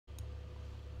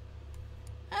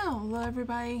Hello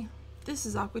everybody, this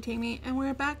is Aquatimi and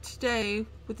we're back today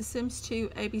with The Sims 2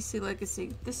 ABC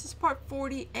Legacy. This is part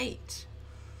 48.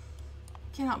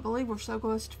 Cannot believe we're so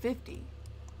close to 50.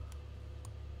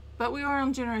 But we are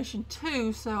on generation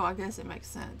 2, so I guess it makes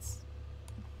sense.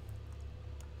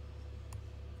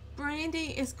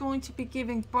 Brandi is going to be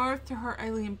giving birth to her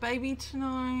alien baby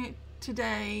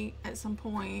today at some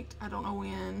point. I don't know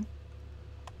when.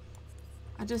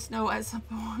 I just know at some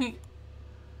point.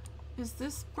 Is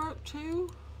this broke too?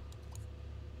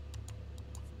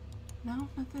 No,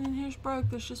 nothing in here's broke.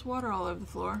 There's just water all over the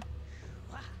floor.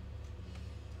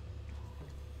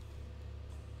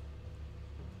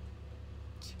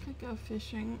 She could go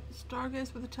fishing.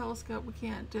 Stargaze with a telescope we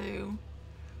can't do.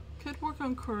 Could work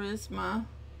on charisma.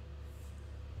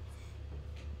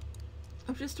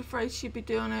 I'm just afraid she'd be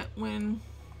doing it when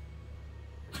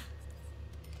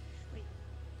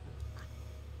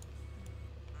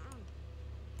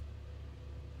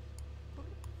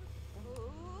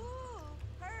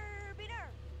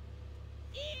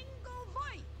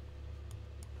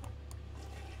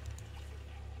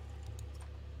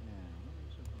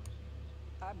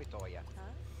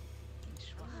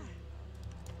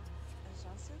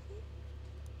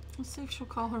let's see if she'll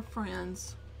call her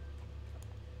friends.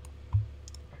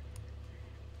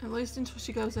 At least until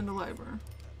she goes into labor.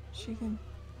 She can.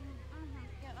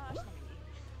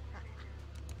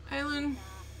 Aylin.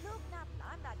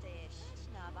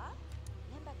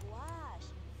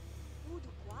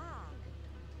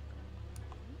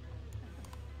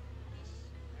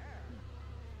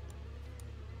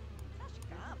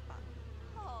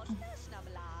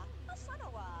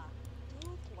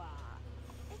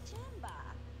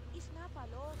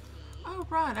 Oh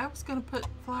right, I was gonna put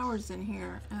flowers in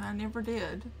here and I never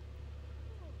did.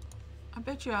 I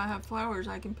bet you I have flowers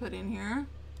I can put in here.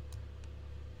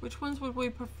 Which ones would we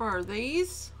prefer?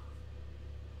 These?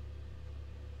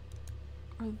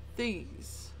 Or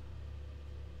these?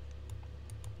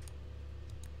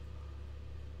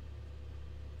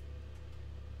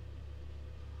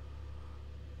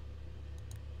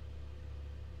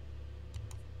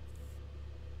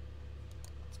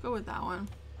 Let's go with that one.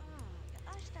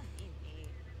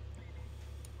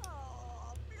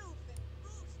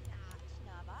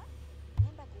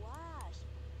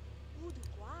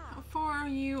 How far are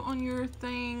you on your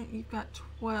thing? You've got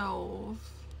 12.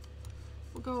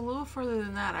 We'll go a little further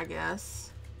than that, I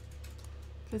guess.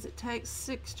 Because it takes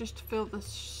 6 just to fill the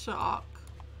shock.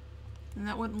 And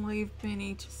that wouldn't leave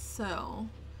many to sell.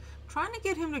 I'm trying to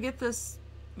get him to get this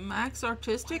max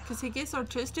artistic, because he gets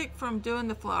artistic from doing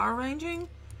the flower arranging.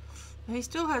 He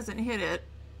still hasn't hit it.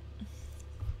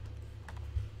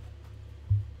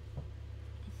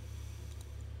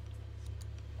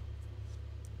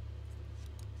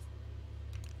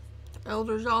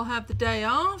 Elders all have the day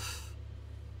off.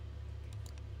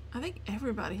 I think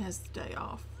everybody has the day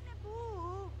off.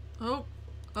 Oh,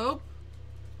 oh.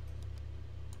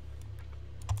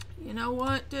 You know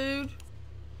what, dude?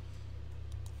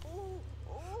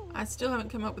 I still haven't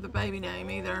come up with a baby name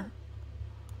either.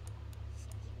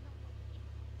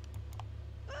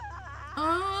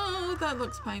 Oh, that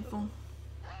looks painful.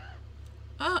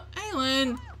 Oh,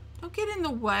 Aylin, don't get in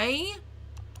the way.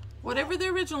 Whatever the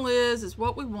original is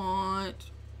what we want.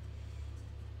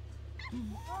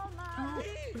 Oh,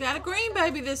 we got a green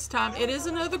baby this time. It is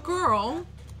another girl.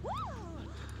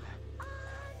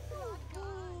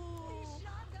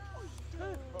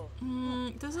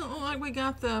 Doesn't look like we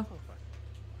got the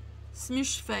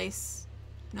smish face.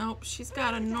 Nope, she's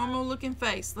got a normal looking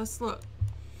face. Let's look.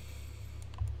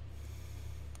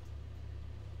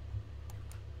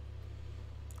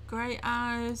 Gray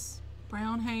eyes,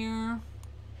 brown hair.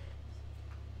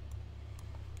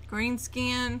 Green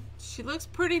skin. She looks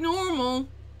pretty normal.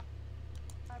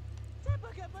 What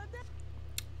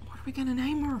are we gonna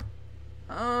name her?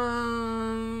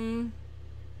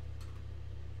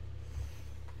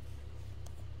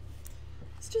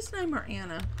 Let's just name her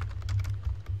Anna.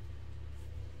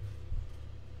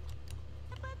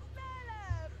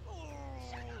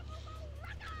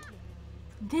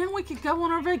 Then we could go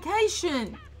on our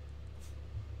vacation.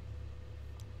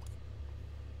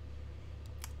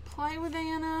 Play with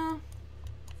Anna,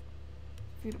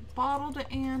 feed a bottle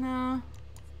to Anna,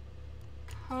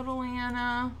 cuddle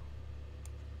Anna,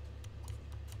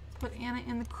 put Anna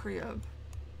in the crib.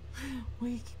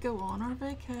 We could go on our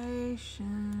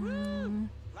vacation.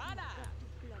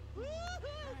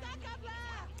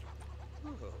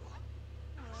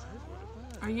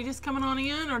 Are you just coming on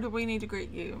in, or do we need to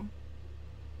greet you?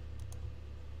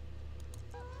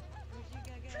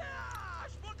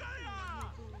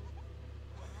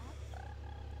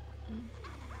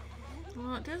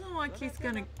 Well, it doesn't look like he's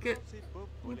gonna get...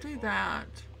 We'll do that.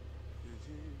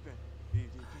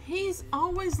 He's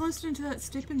always listening to that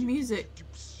stupid music.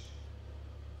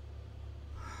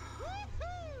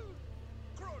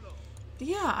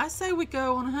 Yeah, I say we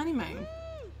go on a honeymoon.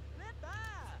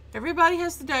 Everybody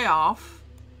has the day off.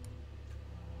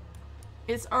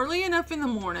 It's early enough in the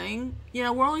morning. You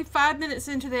know, we're only 5 minutes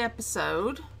into the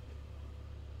episode.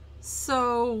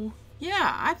 So,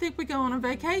 yeah, I think we go on a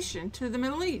vacation to the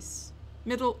Middle East.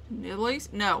 Middle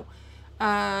East? No.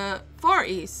 Far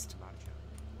East.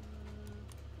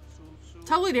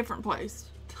 Totally different place.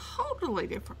 Totally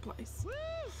different place.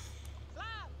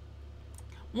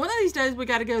 One of these days we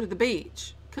got to go to the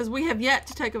beach because we have yet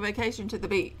to take a vacation to the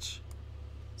beach.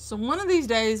 So one of these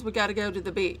days we got to go to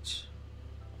the beach.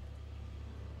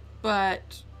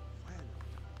 But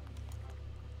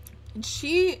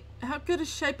she, how good a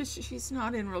shape is she? She's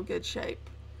not in real good shape.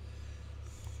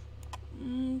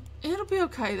 It'll be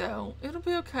okay though. It'll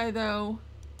be okay though.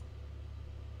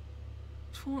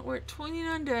 We're at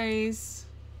 29 days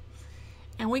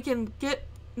and we can get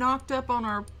knocked up on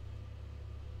our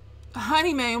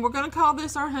honeymoon. We're going to call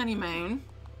this our honeymoon.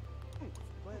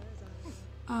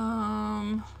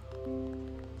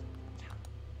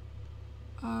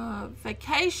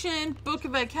 Vacation, book a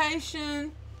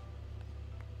vacation.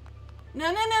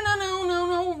 No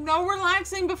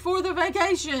relaxing before the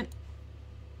vacation.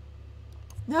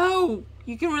 No,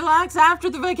 you can relax after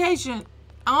the vacation,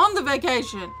 on the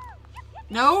vacation.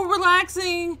 No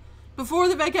relaxing before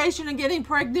the vacation and getting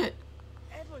pregnant.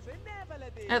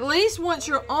 At least once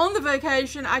you're on the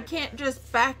vacation, I can't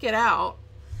just back it out.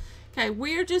 Okay,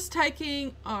 we're just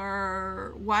taking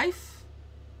our wife,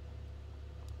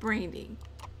 Brandi.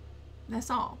 That's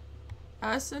all.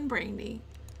 Us and Brandi.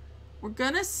 We're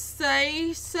gonna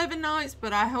stay 7 nights,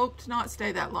 but I hope to not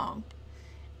stay that long.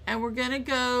 And we're gonna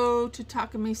go to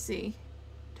Takamitsu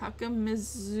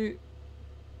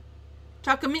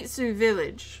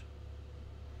Village.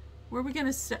 Where are we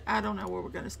gonna stay? I don't know where we're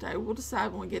gonna stay. We'll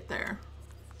decide when we get there.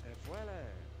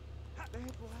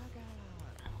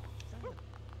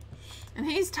 And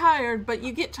he's tired, but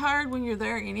you get tired when you're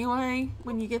there anyway.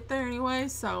 When you get there anyway,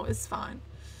 so it's fine.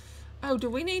 Oh, do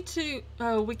we need to?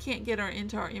 Oh, we can't get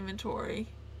into our inventory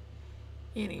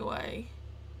anyway.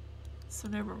 So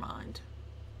never mind.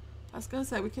 I was gonna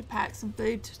say we could pack some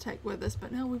food to take with us,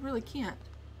 but no, we really can't.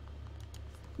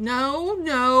 No,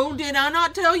 did I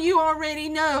not tell you already?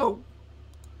 No.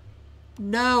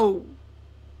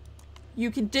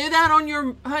 You can do that on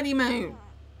your honeymoon,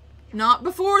 not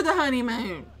before the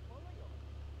honeymoon.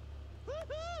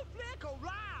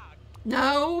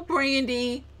 No,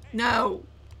 Brandi, no.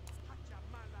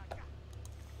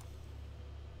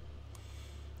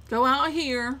 Go out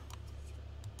here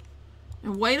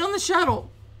and wait on the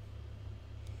shuttle.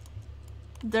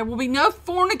 There will be no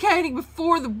fornicating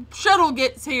before the shuttle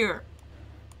gets here.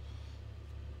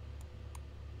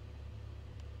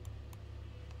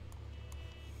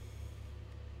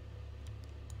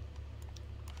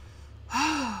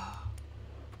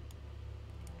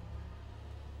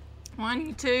 One,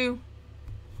 you two.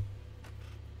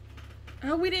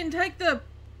 Oh, we didn't take the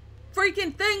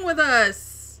freaking thing with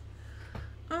us.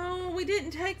 Oh, we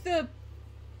didn't take the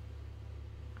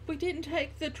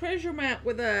treasure map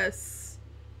with us.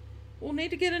 We'll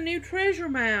need to get a new treasure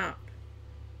map.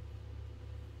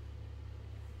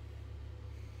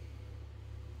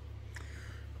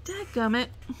 Dadgummit.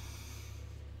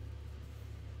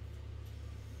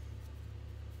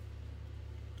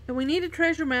 And we need a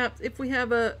treasure map if we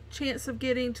have a chance of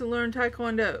getting to learn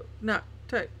Taekwondo. Not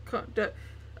Taekwondo.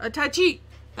 Tai Chi.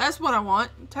 That's what I want.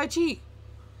 Tai Chi.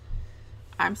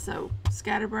 I'm so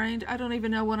scatterbrained. I don't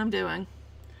even know what I'm doing.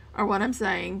 Or what I'm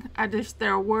saying.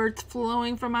 There are words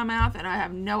flowing from my mouth and I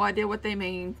have no idea what they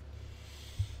mean.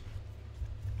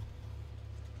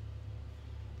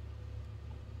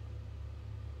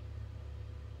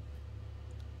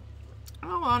 In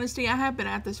all honesty, I have been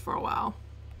at this for a while.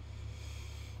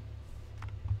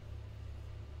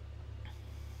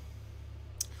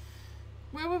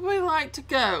 Where would we like to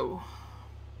go?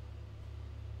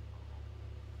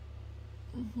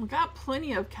 We got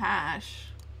plenty of cash.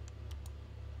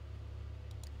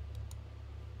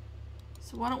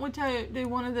 So why don't we do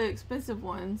one of the expensive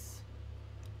ones?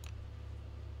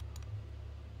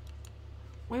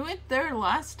 We went there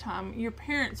last time. Your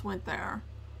parents went there.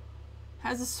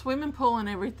 Has a swimming pool and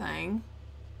everything.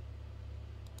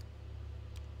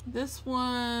 This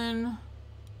one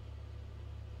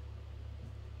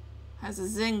has a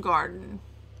Zen garden.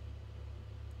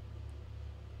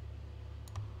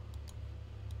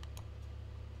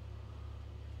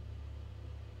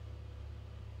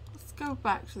 Let's go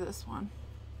back to this one.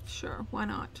 Sure, why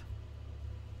not?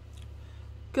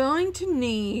 Going to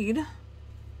need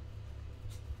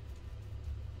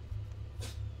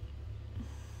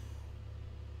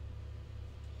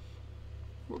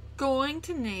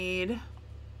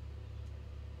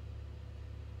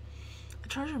a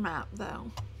treasure map,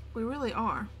 though. We really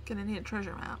are gonna need a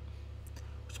treasure map,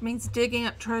 which means digging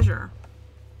up treasure,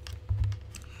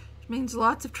 which means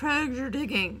lots of treasure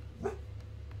digging. Do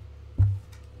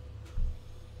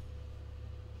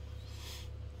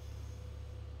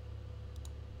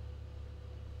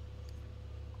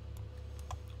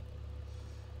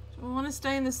you want to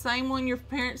stay in the same one your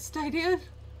parents stayed in?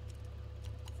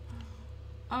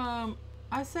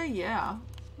 I say yeah.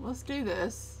 Let's do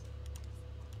this.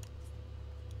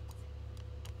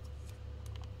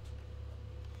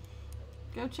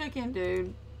 Go check in,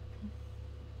 dude.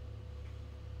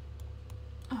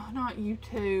 Oh, not you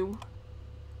two.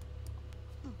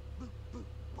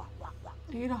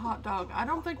 Eat a hot dog. I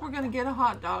don't think we're gonna get a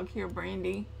hot dog here,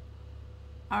 Brandi.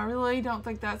 I really don't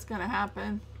think that's gonna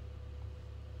happen.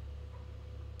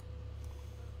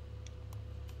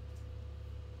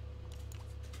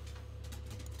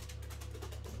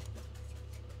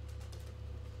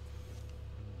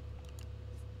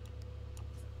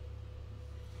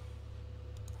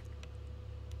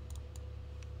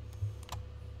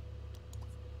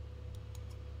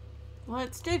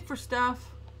 Let's dig for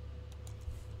stuff,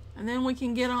 and then we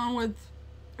can get on with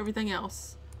everything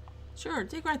else. Sure,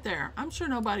 dig right there. I'm sure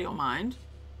nobody will mind.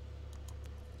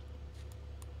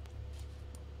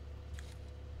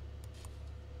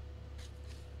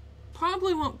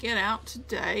 Probably won't get out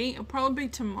today. It'll probably be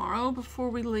tomorrow before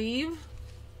we leave.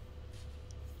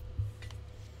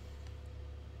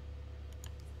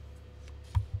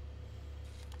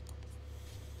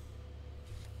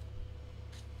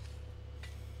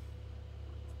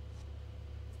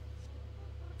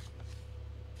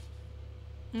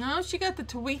 No, she got the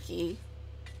Twiki.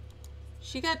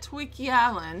 She got Twiki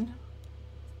Island.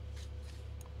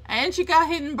 And she got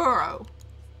Hidden Burrow.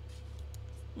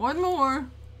 One more.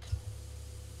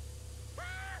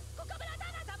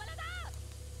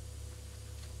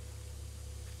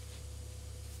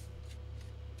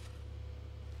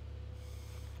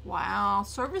 Wow,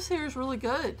 service here is really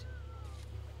good.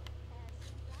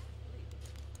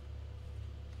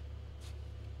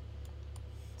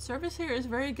 Service here is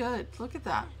very good. Look at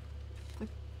that.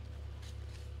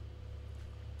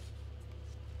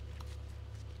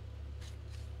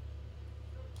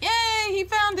 Yay, he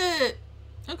found it.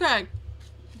 Okay.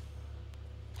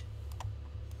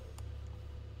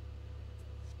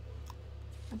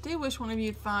 I do wish one of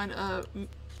you'd find a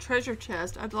treasure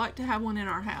chest. I'd like to have one in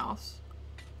our house.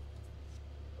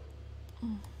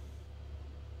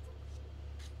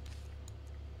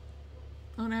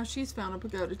 Oh, now she's found a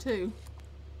pagoda too.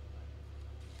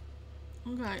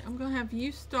 Okay, I'm gonna have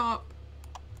you stop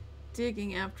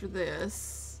digging after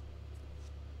this.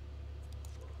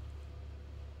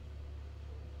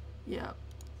 Yep.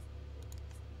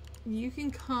 You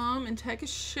can come and take a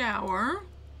shower.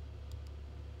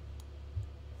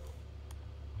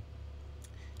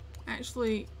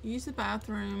 Actually, use the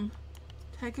bathroom,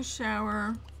 take a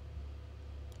shower,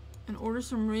 and order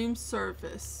some room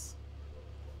service.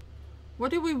 What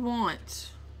do we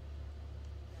want?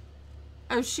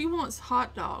 Oh, she wants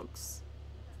hot dogs.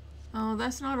 Oh,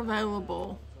 that's not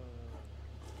available.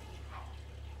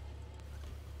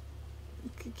 You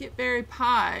could get berry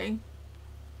pie.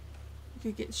 You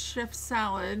could get chef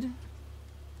salad.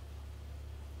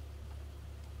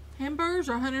 Hamburgers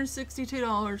are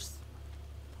 $162.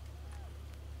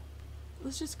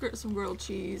 Let's just get some grilled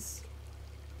cheese.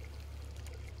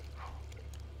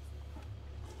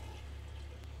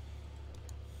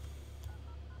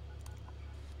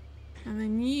 And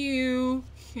then you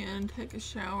can take a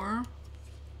shower.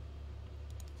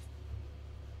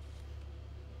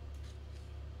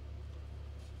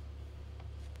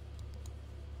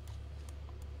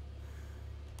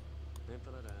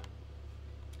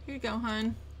 Here you go,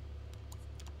 hun.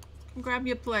 Come grab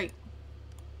you a plate.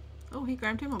 Oh, he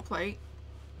grabbed him a plate.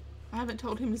 I haven't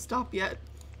told him to stop yet.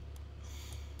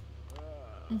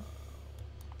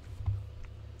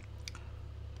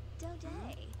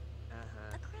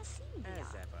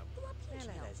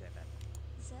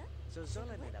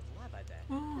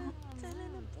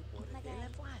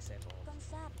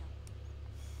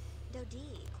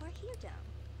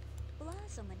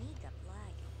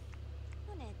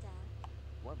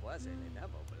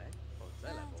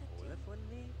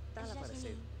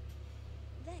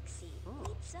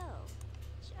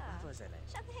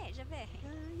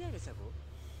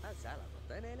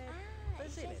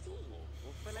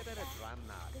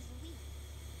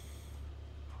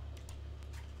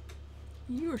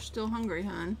 You are still hungry,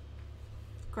 hon.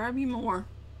 Grab you more.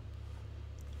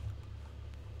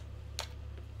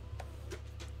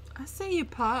 I see you,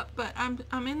 pup, but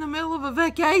I'm in the middle of a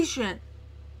vacation.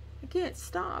 I can't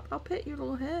stop. I'll pet your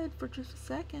little head for just a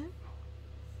second.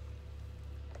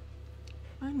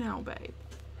 I know, babe.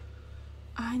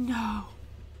 I know.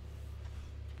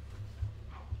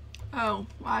 Oh,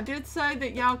 well, I did say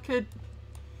that y'all could...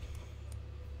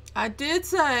 I did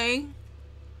say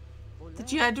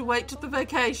that you had to wait till the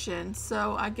vacation,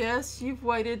 so I guess you've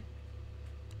waited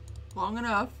long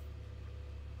enough.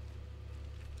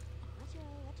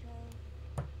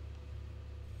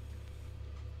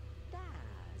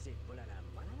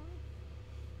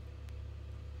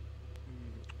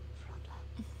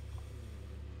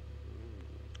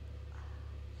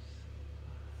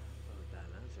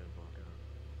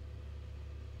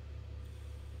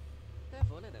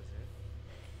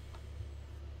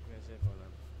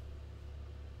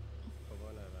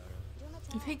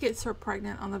 If he gets her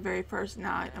pregnant on the very first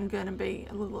night, I'm going to be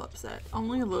a little upset.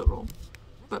 Only a little,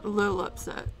 but a little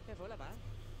upset.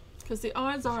 Because the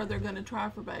odds are they're going to try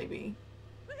for baby.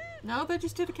 No, they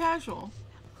just did a casual.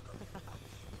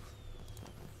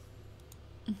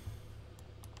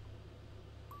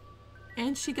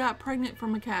 And she got pregnant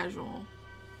from a casual.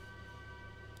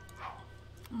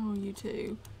 Oh, you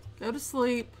two. Go to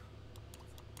sleep.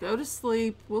 Go to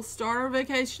sleep. We'll start our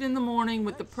vacation in the morning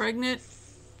with the pregnant...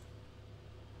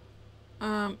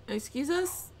 excuse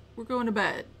us? We're going to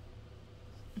bed.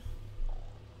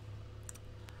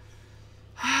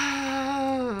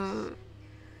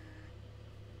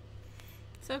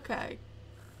 It's okay.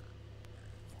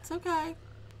 It's okay.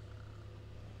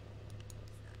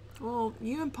 Well,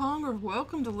 you and Pong are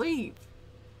welcome to leave.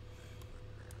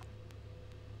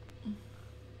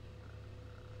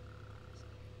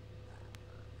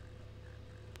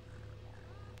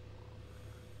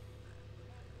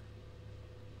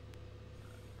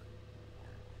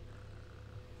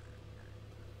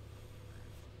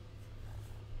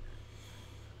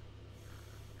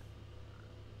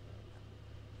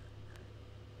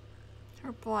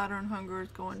 Her bladder and hunger is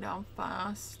going down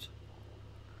fast.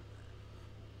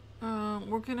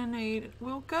 We're gonna need...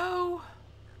 We'll go...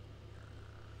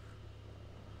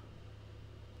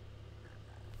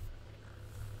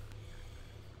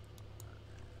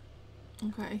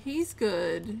 Okay, he's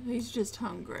good. He's just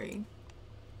hungry.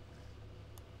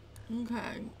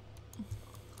 Okay.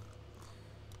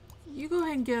 You go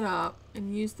ahead and get up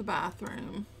and use the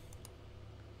bathroom.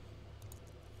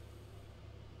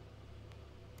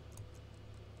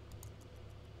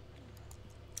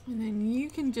 And then you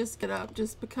can just get up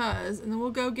just because, and then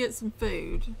we'll go get some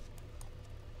food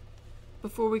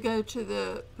before we go to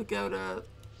the pagoda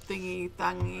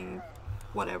thingy,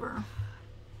 whatever.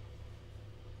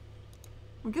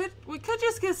 We could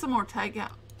just get some more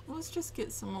takeout. Let's just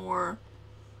get some more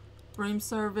room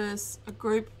service, a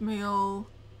group meal,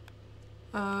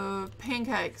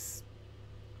 pancakes.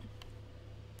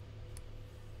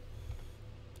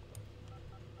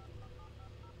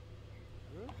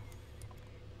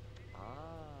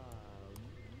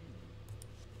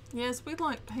 Yes, we'd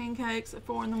like pancakes at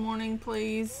 4 in the morning,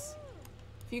 please.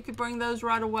 If you could bring those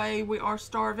right away, we are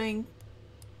starving.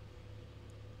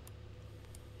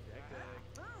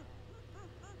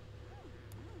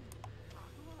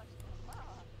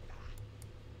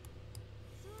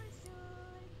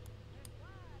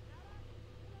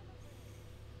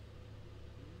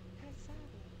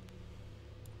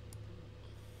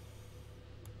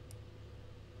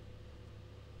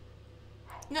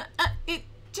 No, it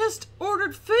just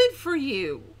ordered food for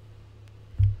you.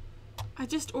 I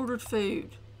just ordered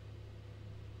food.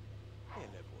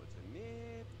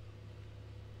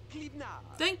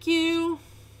 Thank you.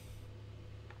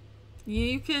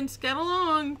 You can scuttle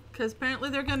along, because apparently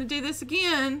they're going to do this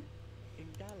again.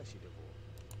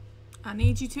 I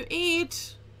need you to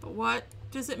eat, but what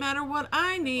does it matter what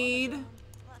I need?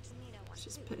 Let's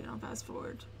just put it on fast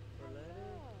forward.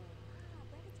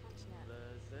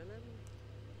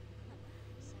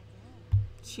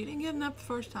 She didn't get enough the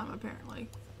first time, apparently.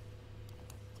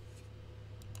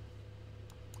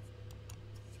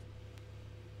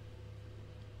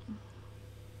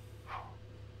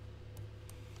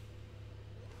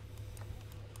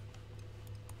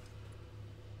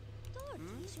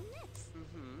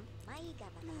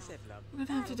 We're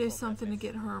gonna have to do something to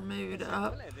get her mood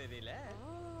up.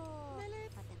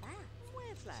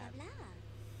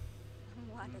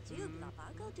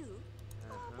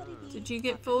 Did you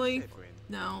get fully?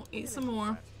 No, eat some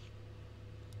more.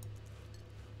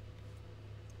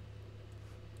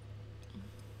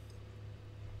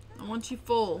 I want you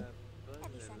full.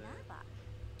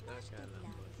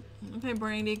 Okay,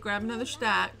 Brandi, grab another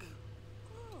stack.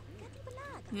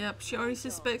 Yep, she already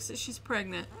suspects that she's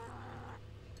pregnant.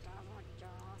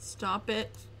 Stop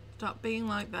it. Stop being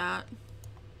like that.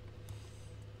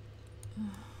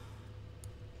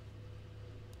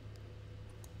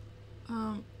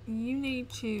 You need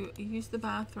to use the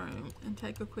bathroom and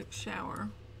take a quick shower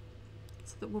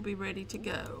so that we'll be ready to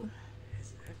go.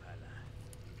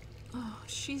 Oh,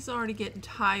 she's already getting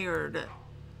tired.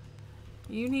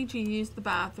 You need to use the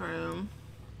bathroom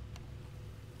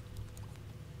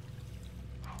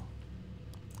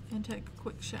and take a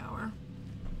quick shower.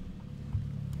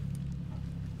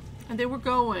 And then we're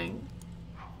going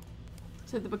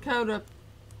to the Bakota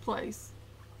place.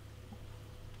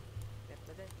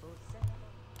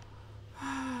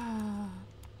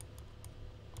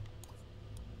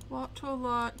 Walk to a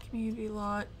lot, community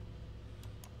lot.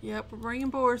 Yep, we're bringing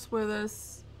Boris with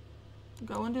us.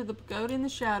 Going to the Pagoda in the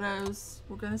Shadows.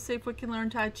 We're going to see if we can learn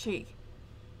Tai Chi.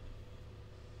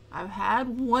 I've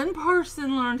had one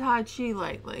person learn Tai Chi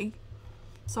lately,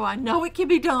 so I know it can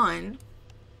be done.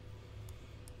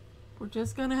 We're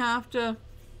just going to have to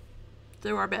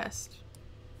do our best.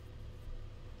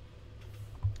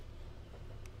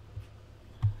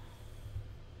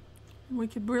 We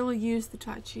could really use the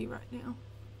Tai Chi right now.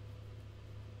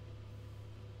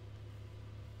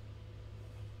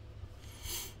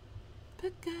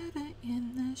 Pagoda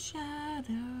in the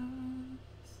shadows.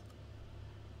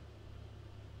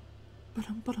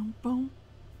 Ba-dum, ba-dum, boom.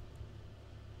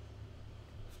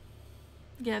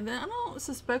 Yeah, I don't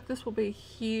suspect this will be a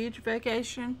huge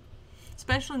vacation,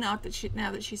 especially now that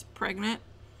she's pregnant.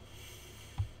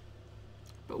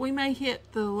 But we may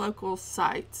hit the local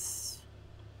sites.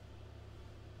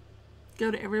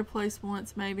 Go to every place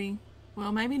once, maybe.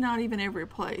 Well, maybe not even every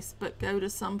place, but go to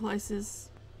some places.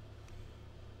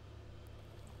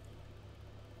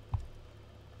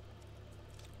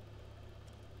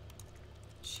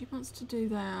 She wants to do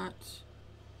that.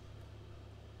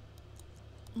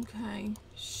 Okay,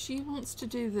 she wants to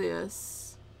do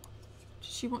this. Does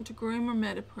she want to groom or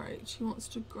meditate? She wants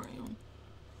to groom.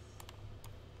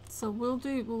 So we'll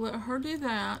let her do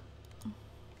that.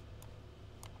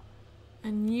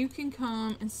 And you can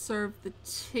come and serve the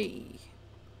tea.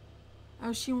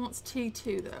 Oh, she wants tea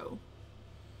too, though.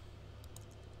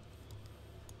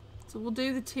 So we'll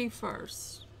do the tea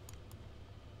first.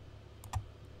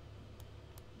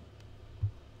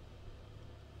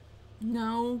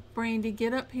 No, Brandi,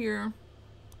 get up here.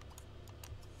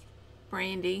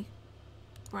 Brandi,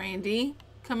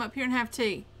 come up here and have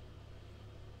tea.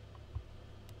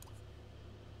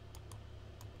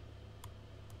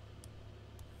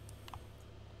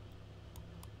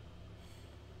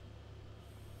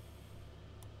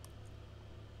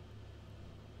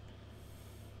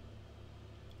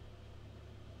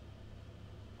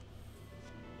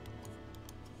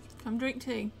 Come drink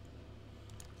tea.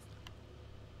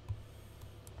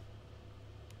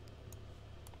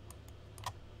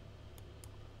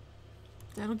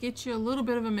 That'll get you a little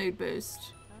bit of a mood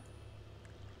boost.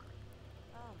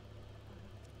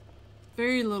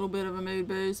 Very little bit of a mood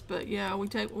boost, but yeah, we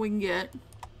take what we can get.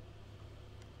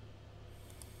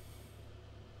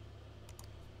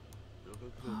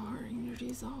 Oh, our energy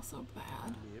is also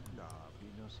bad.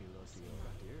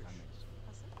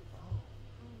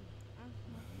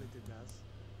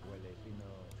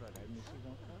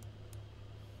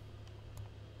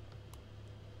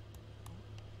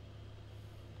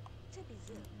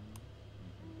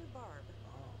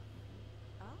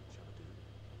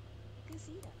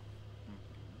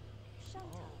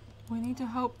 We need to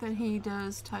hope that he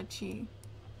does Tai Chi.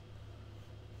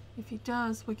 If he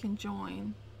does, we can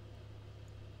join.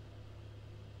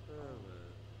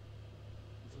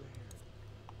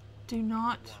 Do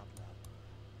not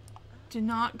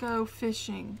go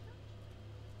fishing.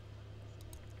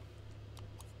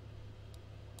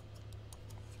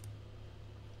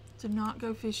 Do not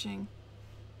go fishing.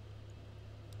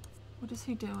 What is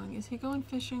he doing? Is he going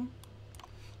fishing?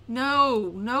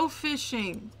 No, no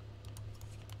fishing.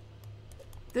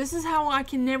 This is how I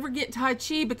can never get Tai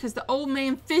Chi, because the old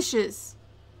man fishes.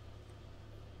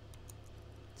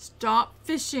 Stop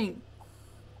fishing.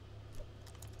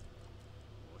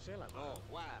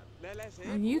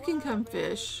 And you can come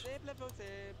fish.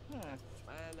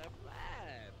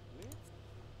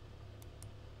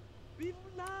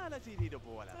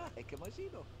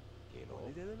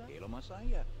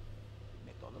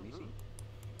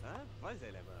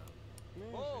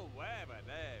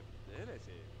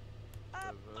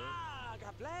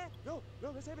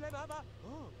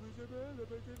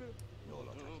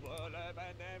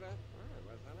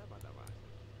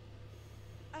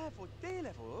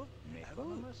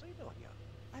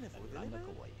 I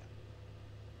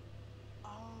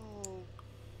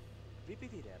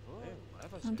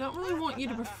don't really want you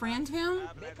to befriend him,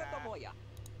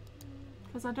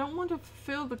 because I don't want to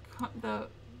fulfill the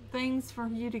things for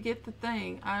you to get the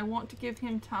thing. I want to give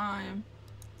him time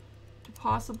to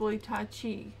possibly Tai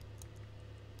Chi.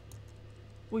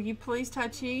 Will you please Tai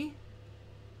Chi?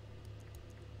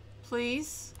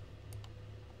 Please?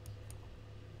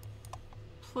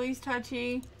 Please Tai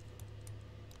Chi?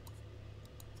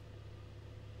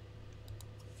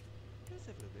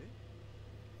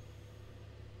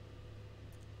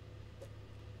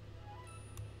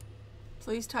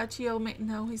 Please Tai Chi, old man.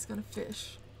 No, he's gonna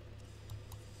fish.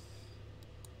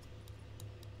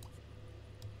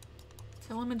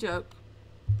 Tell him a joke.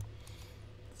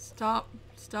 Stop.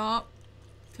 Stop.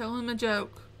 Tell him a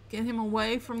joke. Get him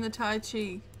away from the Tai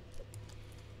Chi.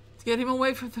 Get him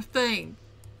away from the thing.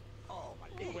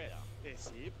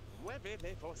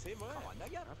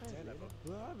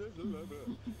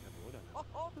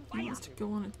 He wants to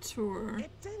go on a tour.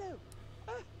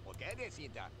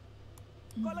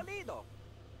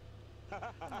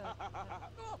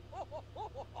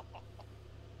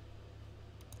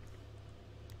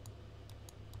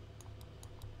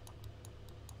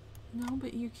 No,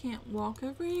 but you can't walk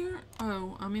over here?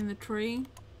 Oh, I'm in the tree?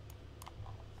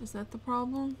 Is that the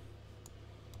problem?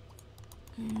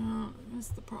 Yeah, that's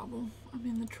the problem. I'm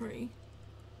in the tree.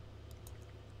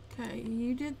 Okay,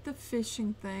 you did the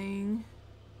fishing thing.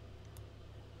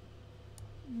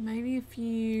 Maybe if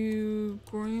you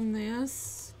groom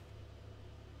this.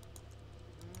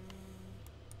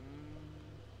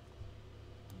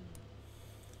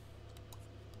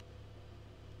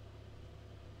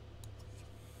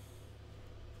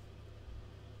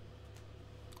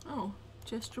 Oh,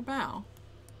 gesture bow.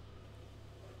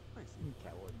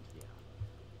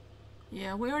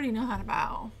 Yeah, we already know how to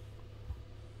bow.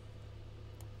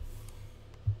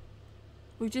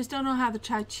 We just don't know how to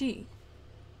Tai Chi.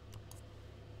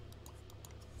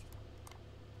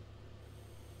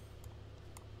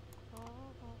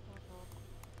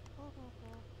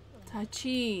 Tai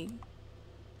Chi.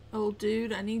 Old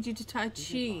dude, I need you to Tai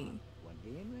Chi.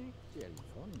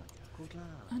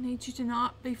 I need you to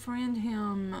not befriend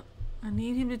him. I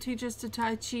need him to teach us to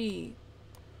Tai Chi.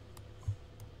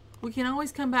 We can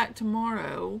always come back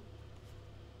tomorrow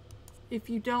if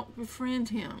you don't befriend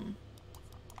him.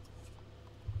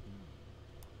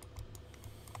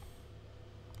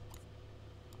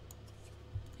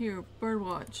 Here,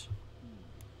 birdwatch.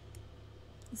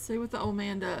 Let's see what the old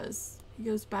man does. He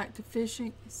goes back to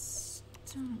fishing.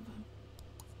 Son of a...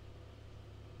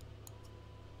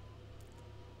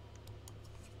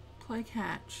 Play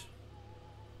catch.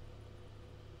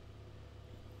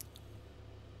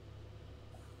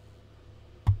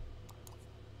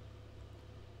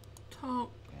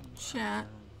 Talk, chat.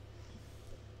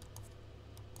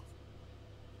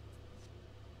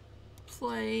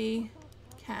 Play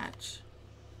catch.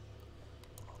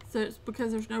 So it's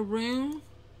because there's no room.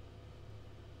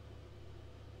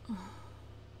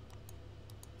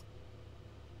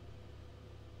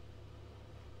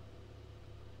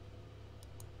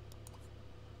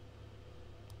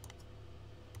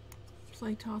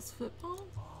 Play toss football.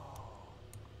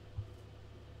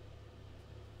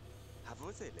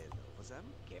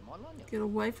 Get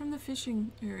away from the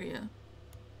fishing area.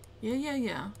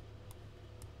 Yeah.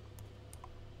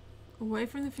 Away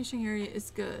from the fishing area is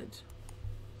good.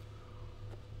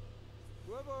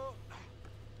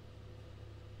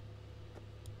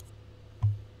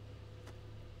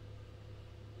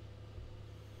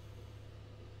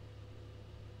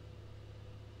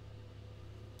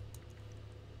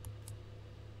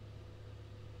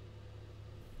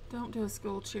 Don't do a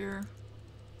school cheer.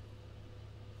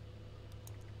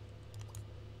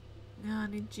 Now I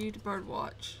need you to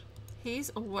birdwatch.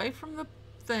 He's away from the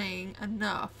thing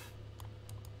enough.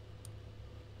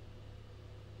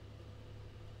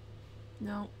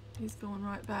 No, he's going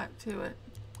right back to it.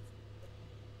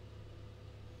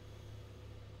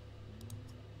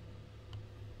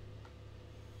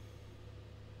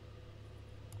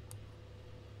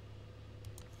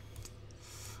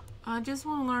 I just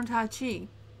want to learn Tai Chi.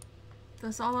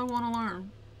 That's all I want to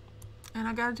learn. And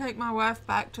I gotta take my wife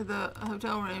back to the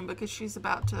hotel room because she's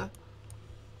about to...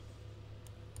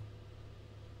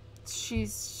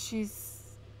 She's...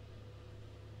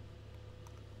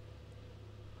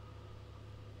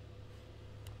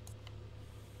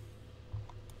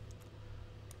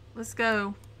 Let's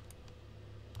go.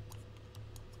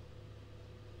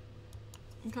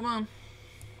 Come on.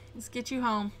 Let's get you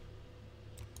home.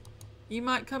 You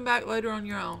might come back later on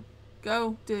your own.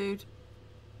 Go, dude.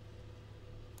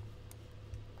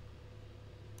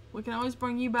 We can always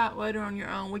bring you back later on your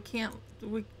own. We can't,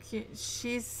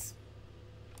 she's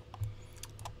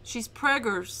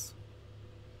preggers.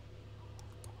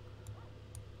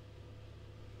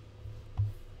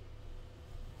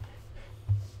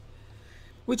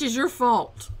 Which is your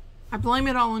fault. I blame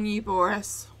it all on you,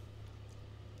 Boris.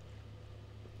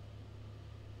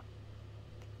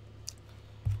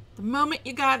 The moment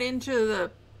you got into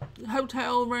the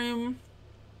hotel room,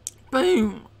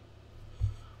 boom.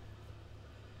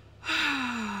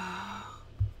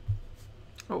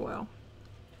 Oh well.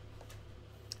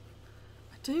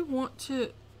 I want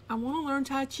to learn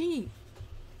Tai Chi.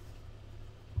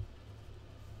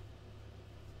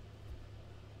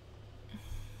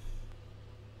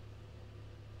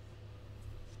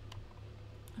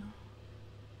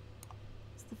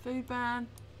 Is the food bad?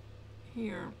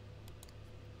 Here.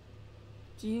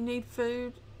 Do you need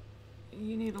food?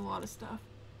 You need a lot of stuff.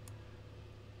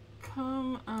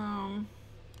 Come,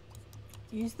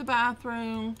 use the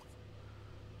bathroom.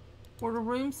 Order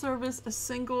room service, a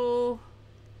single,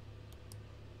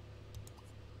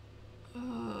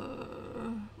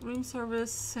 room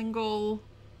service, single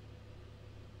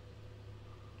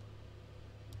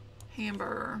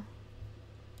hamburger.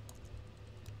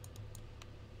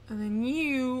 And then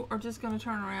you are just going to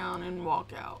turn around and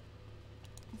walk out.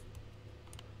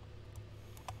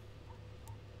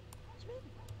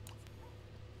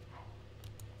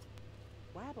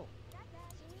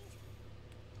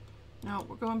 No,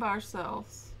 we're going by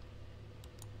ourselves.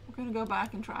 We're going to go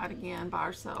back and try it again by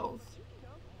ourselves.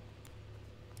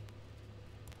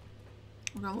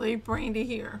 We're going to leave Brandi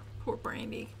here. Poor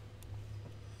Brandi.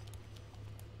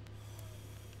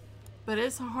 But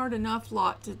it's a hard enough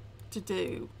lot to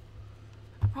do.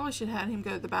 I probably should have had him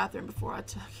go to the bathroom before I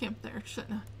took him there,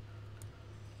 shouldn't I?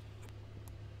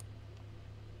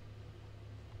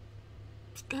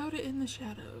 Just go to In the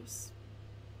Shadows.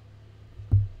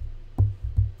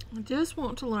 I just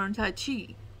want to learn Tai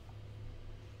Chi.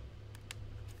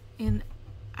 And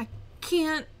I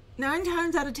can't, 9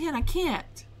 times out of 10, I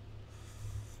can't.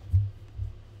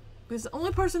 Because the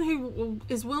only person who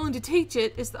is willing to teach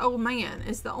it is the old man.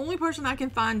 It's the only person I can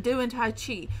find doing Tai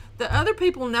Chi. The other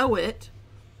people know it.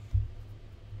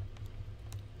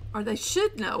 Or they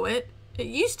should know it. It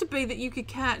used to be that you could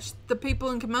catch the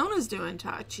people in kimonos doing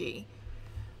Tai Chi.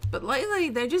 But lately,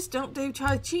 they just don't do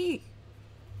Tai Chi.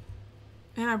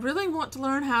 And I really want to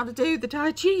learn how to do the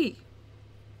Tai Chi.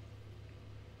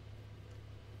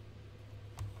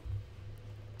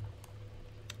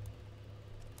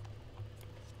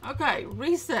 Okay,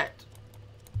 reset.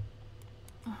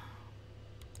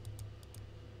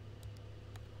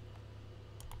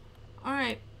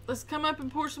 Alright, let's come up and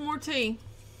pour some more tea.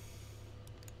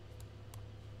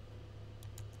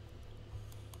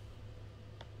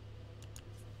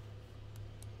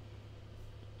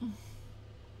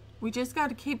 We just got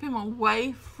to keep him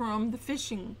away from the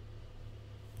fishing.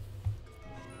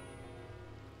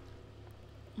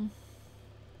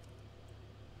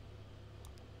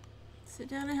 Sit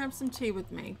down and have some tea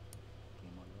with me.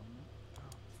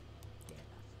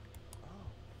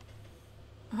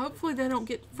 Hopefully they don't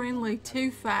get friendly too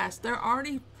fast.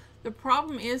 The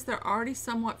problem is they're already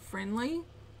somewhat friendly.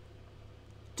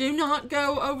 Do not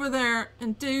go over there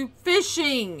and do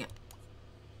fishing.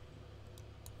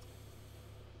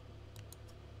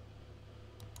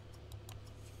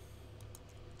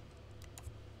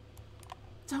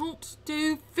 Don't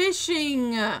do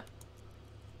fishing.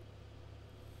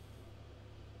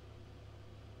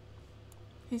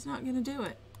 He's not going to do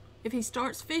it. If he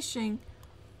starts fishing,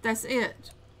 that's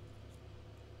it.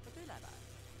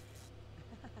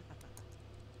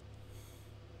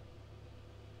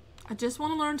 I just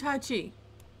want to learn Tai Chi.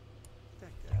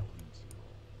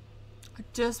 I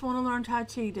just want to learn Tai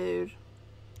Chi, dude.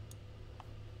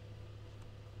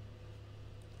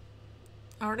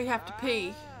 I already have to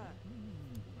pee.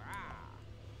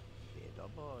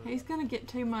 He's gonna get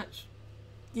too much.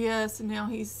 Yes, and now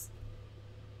he's...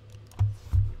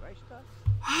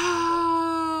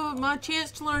 Oh, my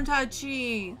chance to learn Tai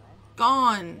Chi.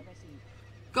 Gone.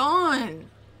 Gone.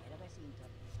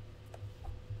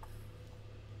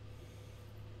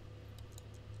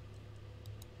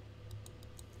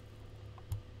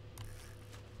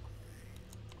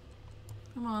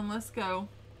 Come on, let's go.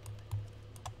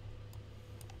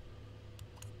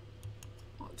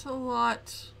 What's a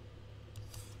lot?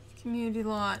 Community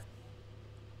lot.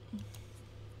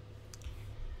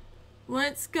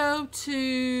 Let's go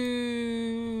to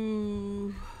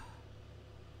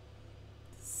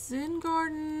Zen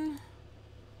Garden.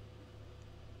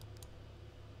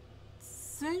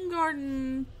 Zen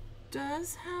Garden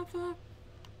does have a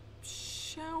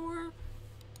shower.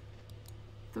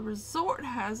 The resort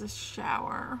has a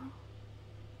shower.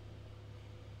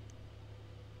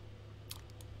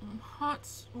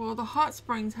 Well, the hot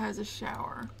springs has a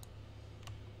shower.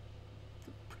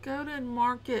 The Pagoda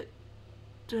Market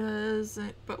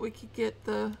doesn't, but we could get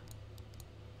the...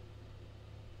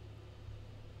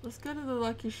 Let's go to the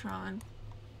Lucky Shrine.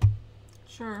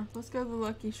 Sure, let's go to the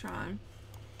Lucky Shrine.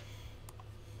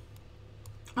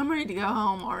 I'm ready to go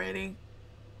home already.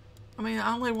 I mean,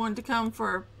 I only wanted to come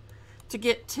to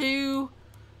get 2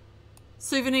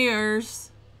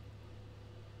 souvenirs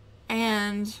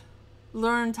and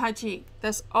learn Tai Chi.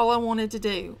 That's all I wanted to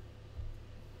do.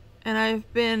 And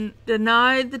I've been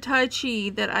denied the Tai Chi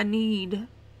that I need.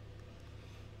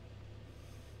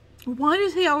 Why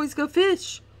does he always go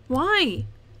fish? Why?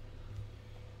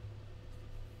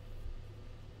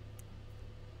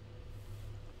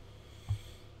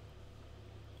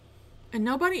 And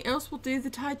nobody else will do the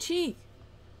Tai Chi.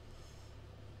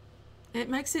 It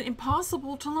makes it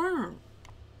impossible to learn.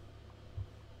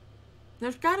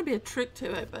 There's got to be a trick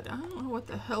to it, but I don't know what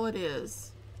the hell it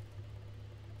is.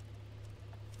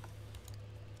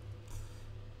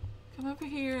 Come over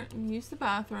here and use the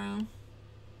bathroom.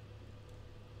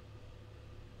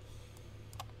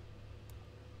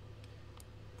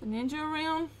 The ninja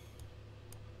around?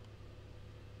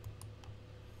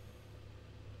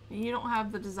 You don't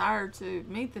have the desire to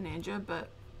meet the ninja, but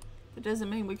that doesn't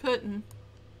mean we couldn't.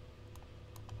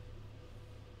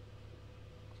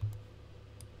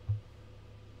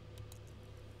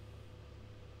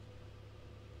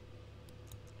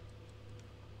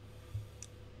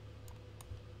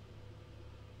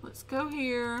 Let's go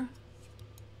here.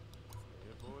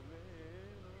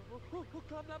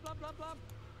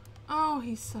 Oh,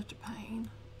 he's such a pain.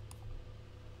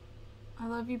 I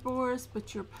love you, Boris,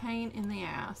 but you're a pain in the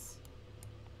ass.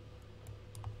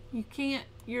 You can't,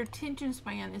 your attention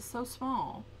span is so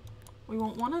small. We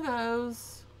want one of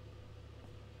those.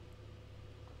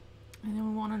 And then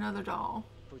we want another doll.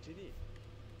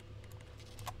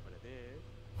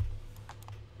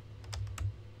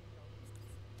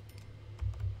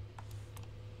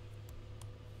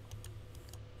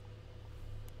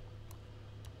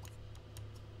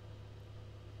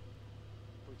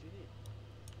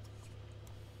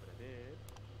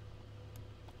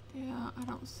 Yeah, I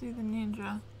don't see the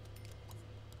ninja.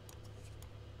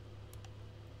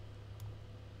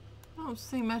 I don't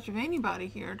see much of anybody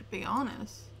here, to be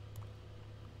honest.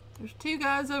 There's 2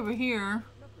 guys over here.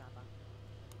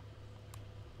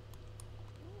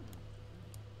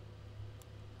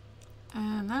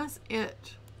 And that's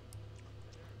it.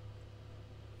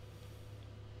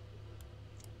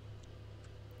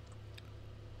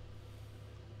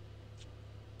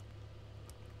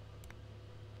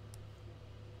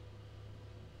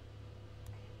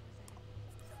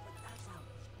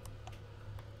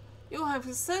 You'll have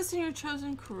success in your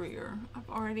chosen career. I've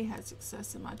already had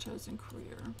success in my chosen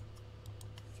career.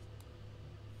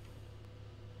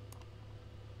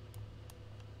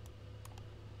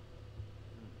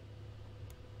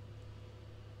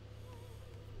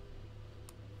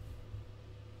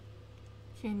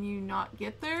 Can you not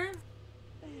get there?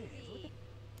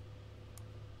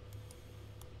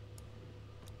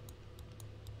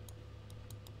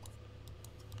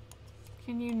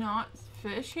 Can you not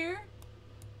fish here?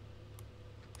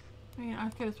 I mean, I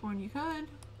could have sworn you could.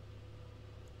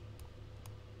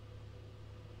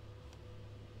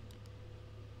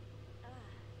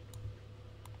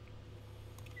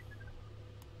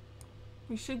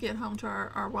 We should get home to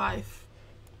our wife.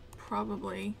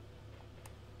 Probably.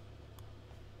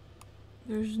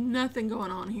 There's nothing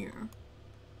going on here.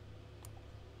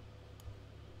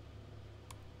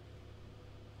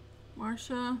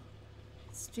 Marsha,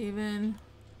 Steven.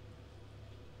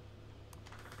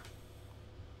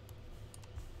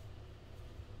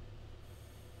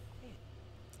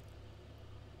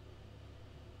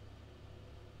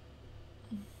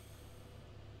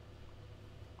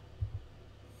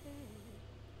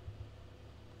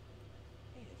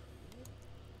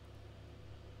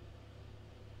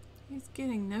 He's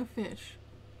getting no fish.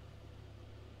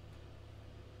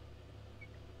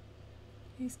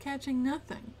 He's catching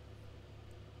nothing.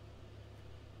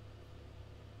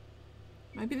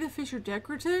 Maybe the fish are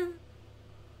decorative?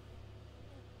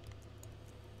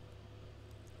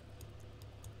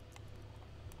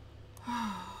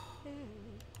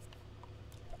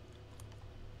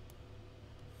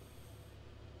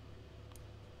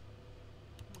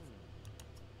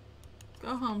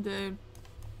 Go home, dude.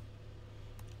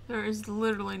 There is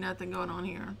literally nothing going on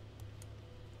here.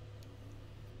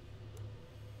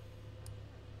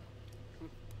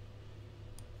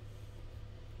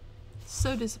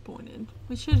 So disappointed.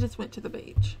 We should have just went to the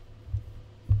beach.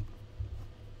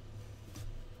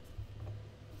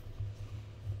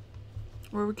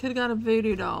 Or we could have got a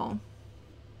voodoo doll.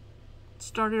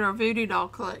 Started our voodoo doll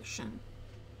collection.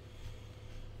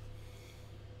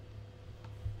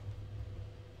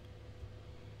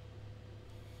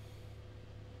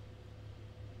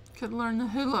 Could learn the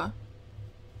hula.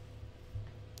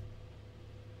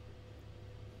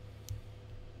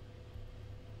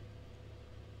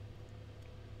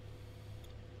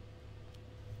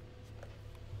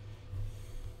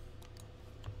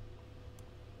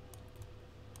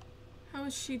 How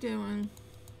is she doing?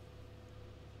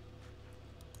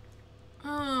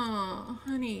 Oh,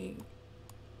 honey.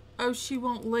 Oh, she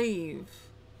won't leave.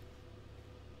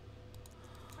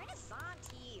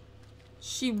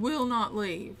 She will not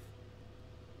leave.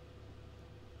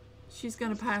 She's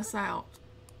gonna pass out.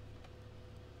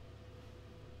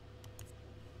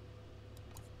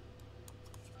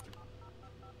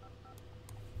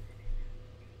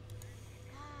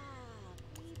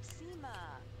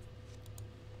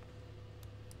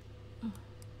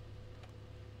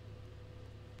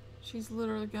 She's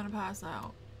literally gonna pass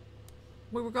out.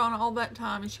 We were gone all that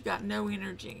time and she got no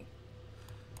energy.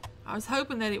 I was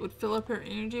hoping that it would fill up her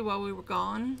energy while we were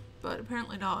gone, but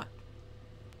apparently not.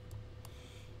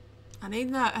 I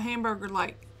need that hamburger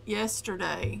like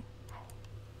yesterday.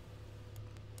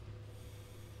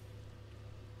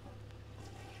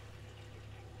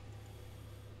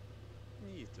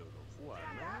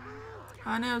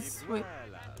 I know, sweet.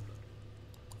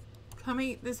 Come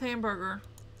eat this hamburger.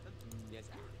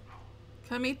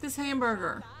 Come eat this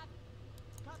hamburger.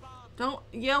 Don't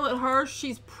yell at her.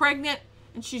 She's pregnant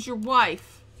and she's your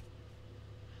wife.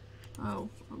 Oh,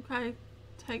 okay.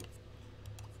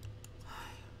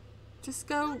 Just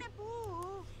go.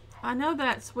 I know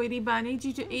that, sweetie, but I need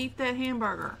you to eat that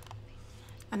hamburger.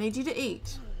 I need you to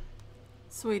eat.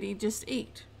 Sweetie, just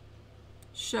eat.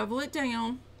 Shovel it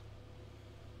down.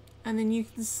 And then you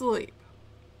can sleep.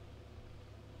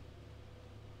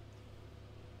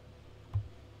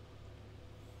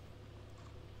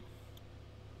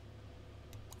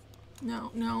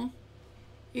 No, no.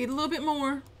 Eat a little bit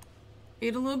more.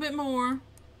 Eat a little bit more.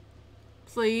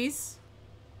 Please.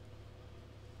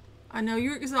 I know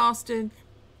you're exhausted.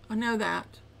 I know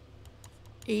that.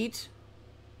 Eat.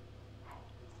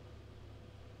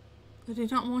 I do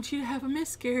not want you to have a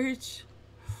miscarriage.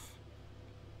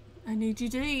 I need you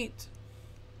to eat.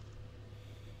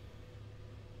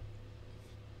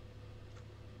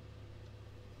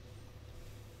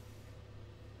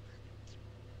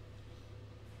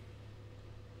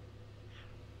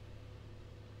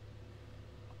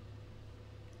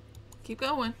 Keep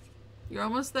going. You're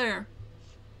almost there.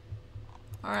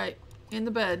 All right, in the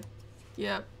bed.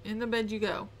 Yep, in the bed you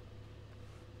go.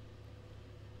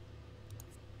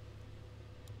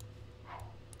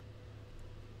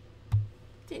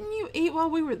 Didn't you eat while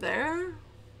we were there?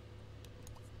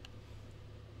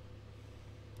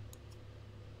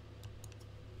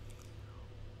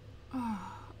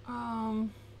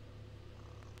 Come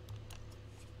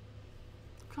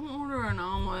order an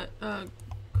omelet.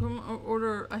 Come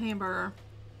order a hamburger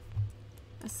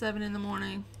at 7 in the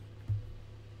morning.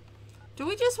 Do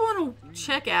we just want to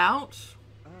check out?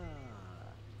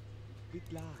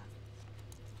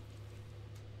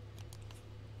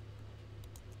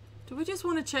 Do we just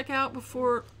want to check out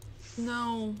before?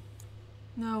 No.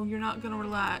 No, you're not going to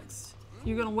relax.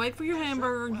 You're going to wait for your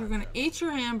hamburger. You're going to eat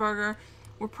your hamburger.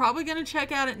 We're probably going to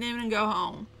check out at noon and go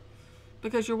home.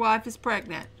 Because your wife is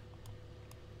pregnant.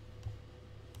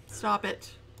 Stop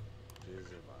it.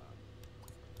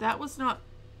 That was not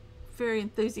very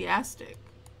enthusiastic.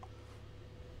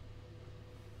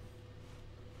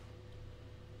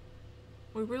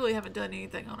 We really haven't done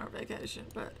anything on our vacation,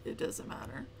 but it doesn't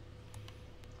matter.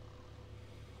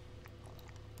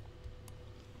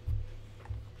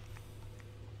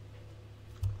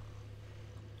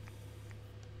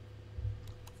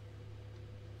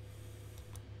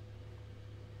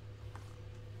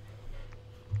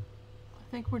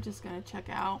 I think we're just going to check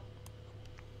out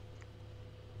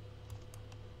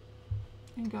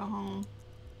and go home.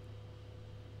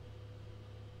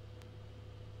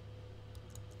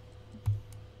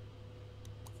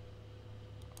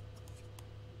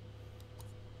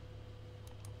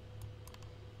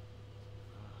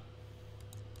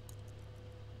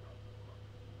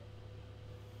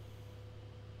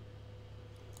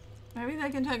 Maybe they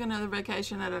can take another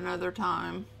vacation at another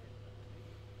time.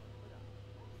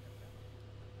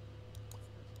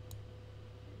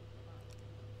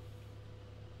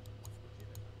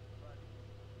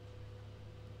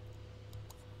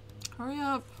 Hurry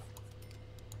up.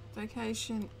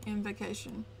 Vacation in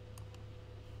vacation.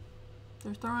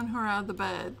 They're throwing her out of the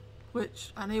bed,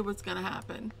 which I knew was going to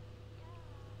happen.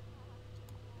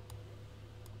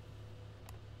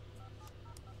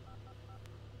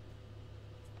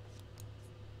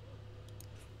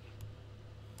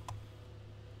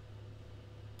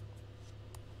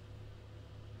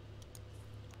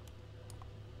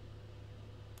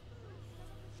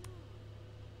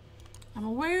 I'm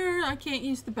aware I can't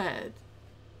use the bed.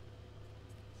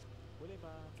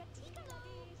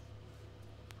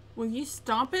 Will you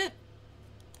stop it?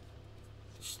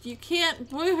 You can't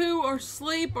woohoo or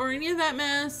sleep or any of that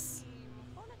mess.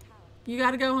 You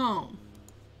gotta go home.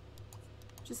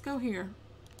 Just go here.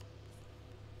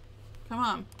 Come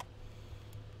on.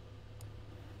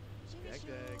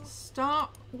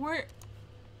 Stop. Where?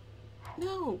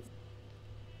 No.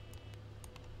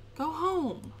 Go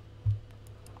home.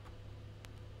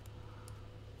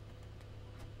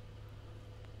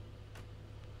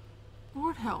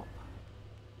 Lord help.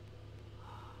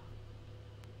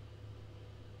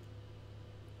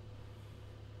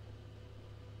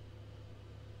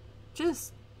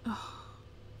 Just... Oh.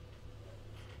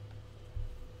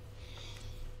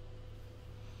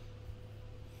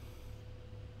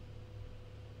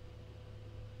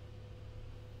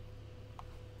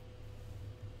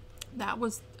 That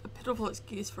was a pitiful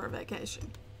excuse for a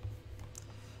vacation.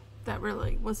 That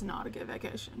really was not a good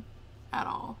vacation at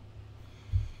all.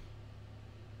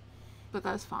 But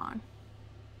that's fine.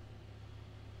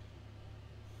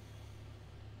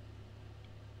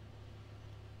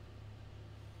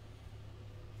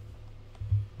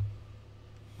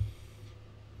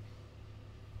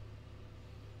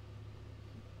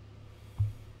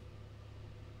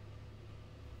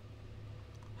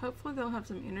 Hopefully they'll have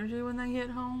some energy when they get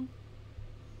home.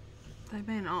 They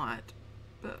may not,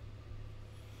 but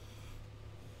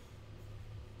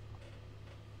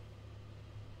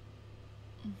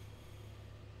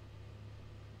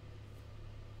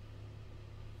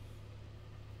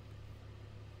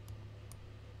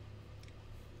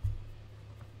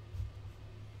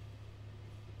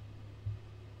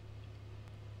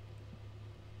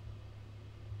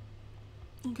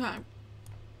okay.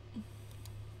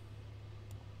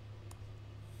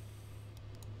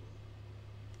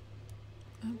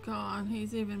 Oh God,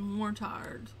 he's even more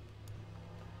tired.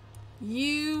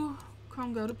 You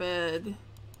come go to bed.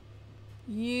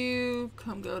 You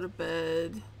come go to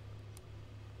bed.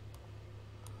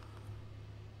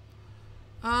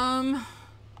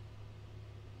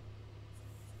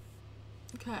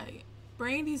 Okay.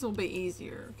 Brandy's will be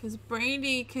easier because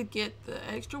Brandy could get the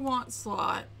extra want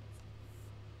slot.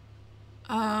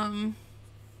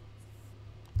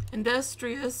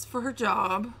 Industrious for her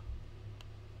job.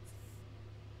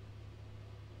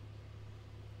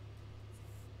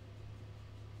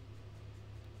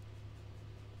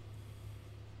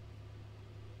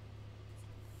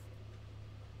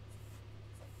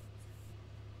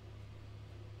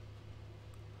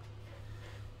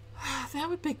 That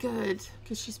would be good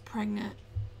because she's pregnant.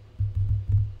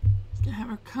 Gonna have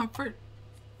her comfort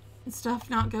and stuff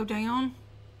not go down.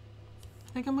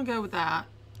 I think I'm gonna go with that.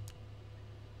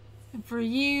 And for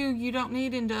you, you don't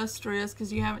need industrious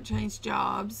because you haven't changed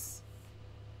jobs.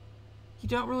 You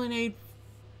don't really need...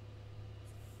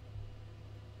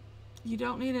 You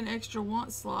don't need an extra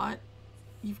want slot.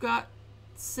 You've got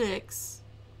 6.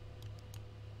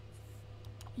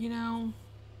 You know...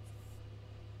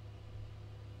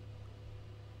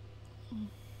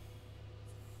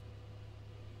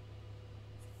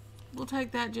 We'll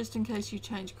take that just in case you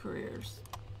change careers.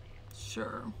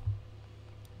 Sure.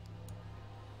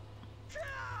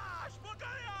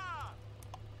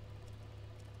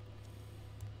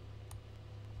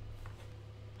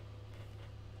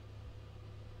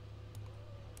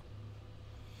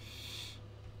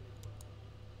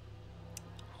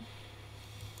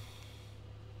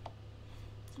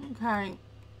 Okay,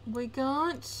 we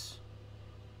got...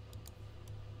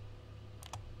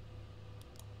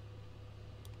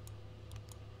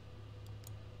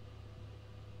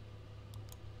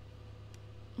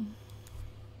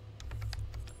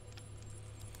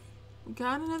 We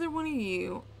got another one of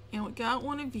you, and we got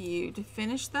one of you to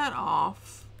finish that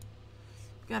off.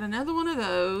 Got another one of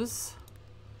those.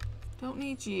 Don't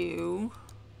need you.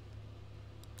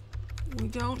 We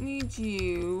don't need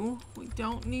you. We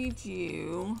don't need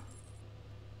you.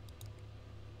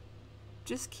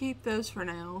 Just keep those for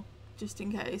now, just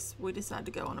in case we decide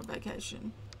to go on a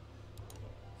vacation.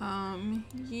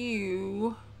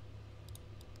 You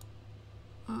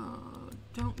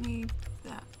don't need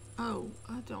that. Oh,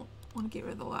 I don't want to get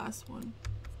rid of the last one.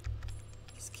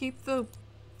 Just keep the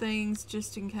things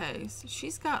just in case.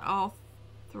 She's got all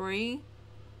 3,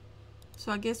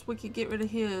 so I guess we could get rid of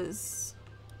his.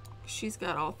 She's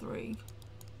got all 3.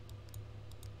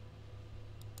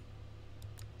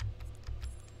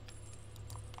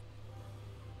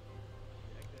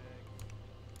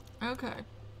 Okay.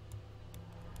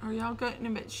 Are y'all getting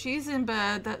in bed? She's in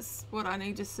bed. That's what I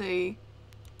need to see.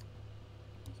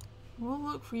 We'll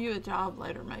look for you a job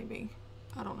later, maybe.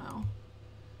 I don't know.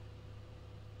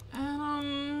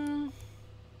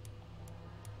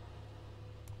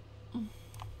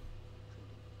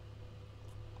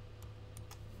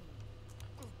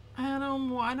 Adam,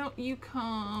 why don't you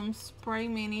come spray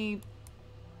many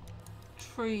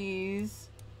trees?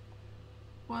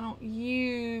 Why don't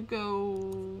you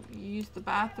go use the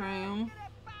bathroom?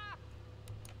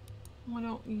 Why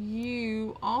don't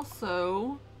you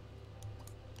also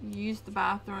use the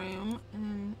bathroom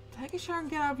and take a shower and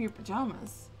get out of your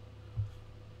pajamas?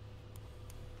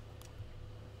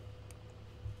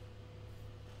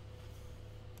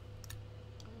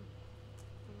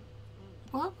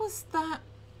 What was that?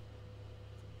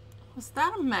 Was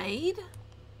that a maid?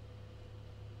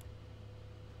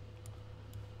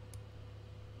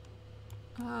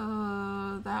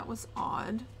 That was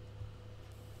odd.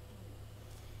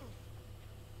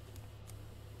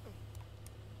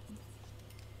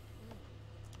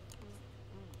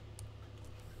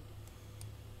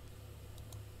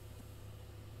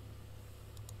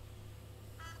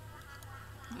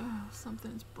 Oh,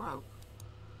 something's broke.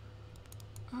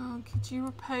 Could you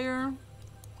repair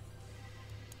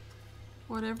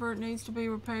whatever it needs to be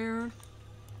repaired?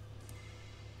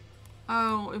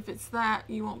 Oh, if it's that,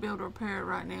 you won't be able to repair it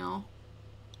right now.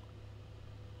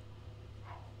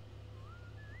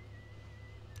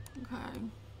 Okay.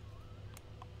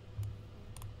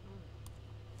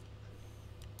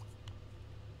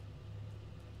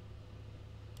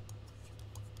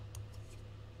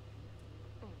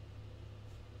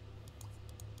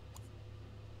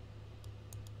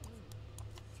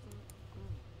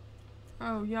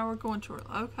 Oh, y'all were going to,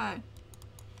 okay.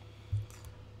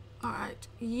 All right,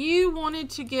 you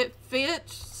wanted to get fit,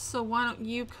 so why don't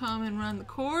you come and run the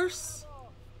course?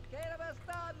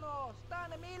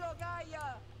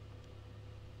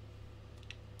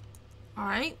 All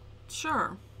right,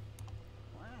 sure.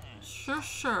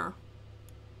 Sure.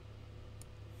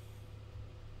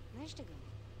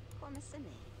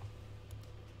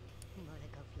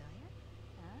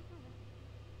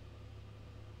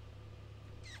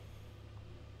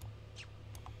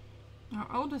 Our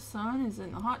oldest son is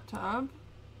in the hot tub.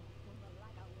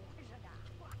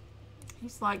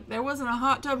 He's like, there wasn't a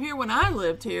hot tub here when I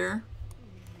lived here.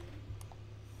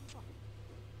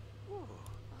 Let's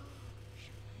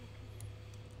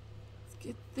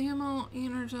get them all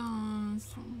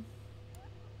energized.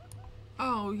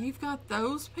 Oh, you've got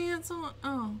those pants on?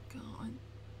 Oh, God.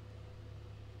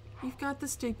 You've got the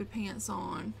stupid pants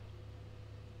on.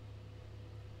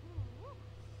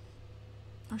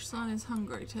 Our son is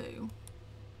hungry too.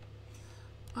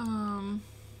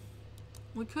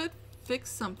 We could fix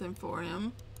something for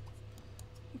him.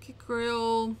 We could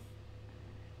grill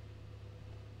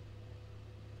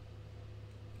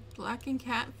blackened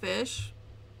catfish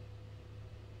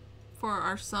for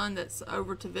our son that's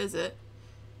over to visit.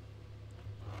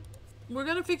 We're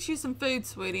gonna fix you some food,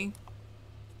 sweetie.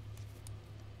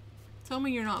 Tell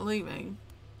me you're not leaving,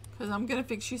 because I'm gonna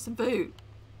fix you some food.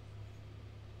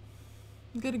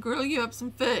 I'm gonna grill you up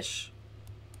some fish.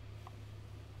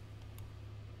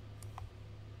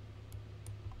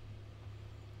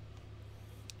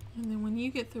 And then when you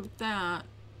get through that,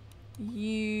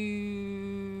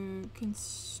 you can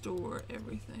store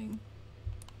everything.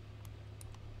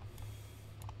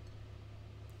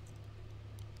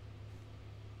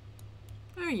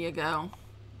 There you go.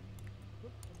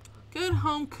 Good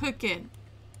home cooking.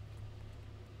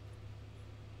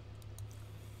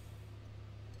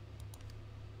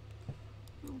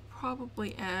 We'll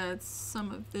probably add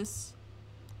some of this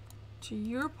to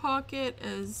your pocket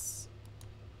as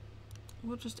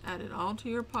we'll just add it all to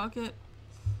your pocket.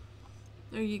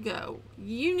 There you go.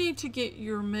 You need to get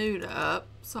your mood up,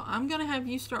 so I'm gonna have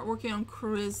you start working on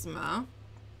charisma.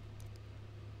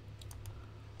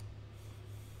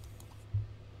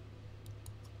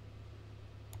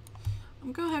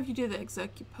 I'm gonna have you do the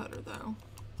execuputter though.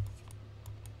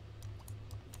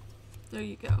 There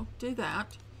you go. Do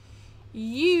that.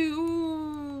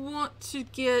 You want to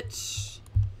get,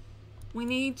 we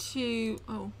need to,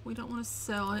 oh, we don't want to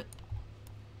sell it.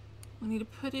 We need to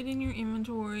put it in your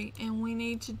inventory, and we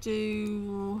need to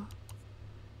do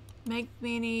make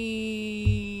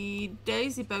many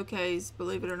daisy bouquets,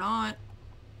 believe it or not.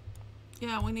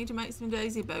 Yeah, we need to make some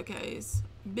daisy bouquets.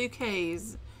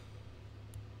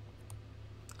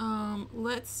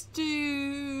 Let's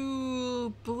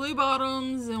do blue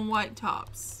bottoms and white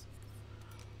tops.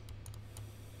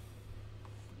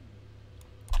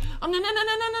 Oh, no,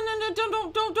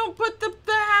 don't put the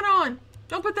hat on.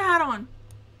 Don't put the hat on.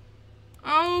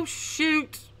 Oh,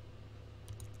 shoot.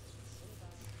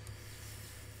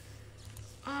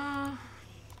 I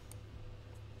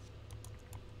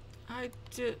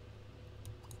did.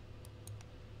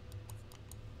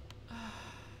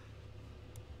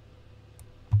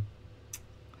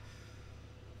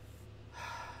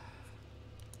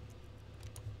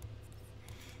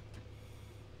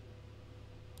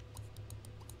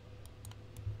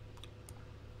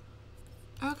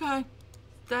 Okay.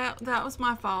 That was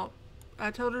my fault.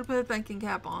 I told her to put a thinking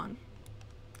cap on.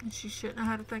 And she shouldn't have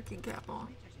had a thinking cap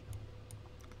on.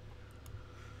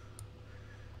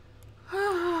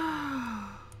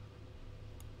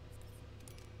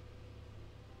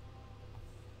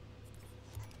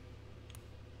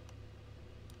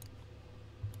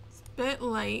 It's a bit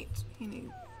late. He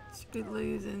needs to be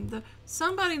losing.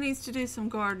 Somebody needs to do some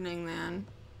gardening then.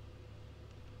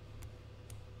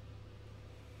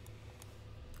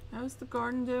 How's the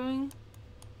garden doing?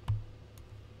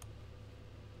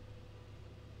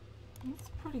 It's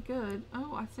pretty good.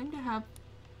 Oh, I seem to have...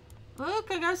 Look,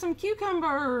 I got some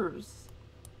cucumbers!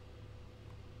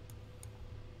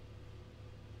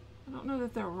 I don't know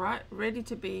that they're ready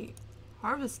to be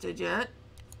harvested yet.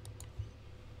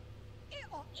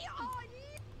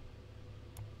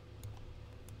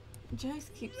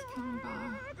 Jace keeps coming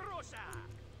by.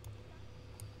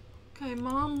 Okay,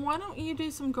 Mom, why don't you do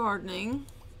some gardening?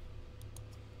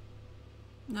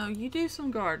 No, you do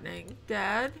some gardening.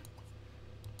 Dad,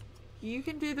 you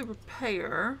can do the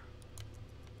repair.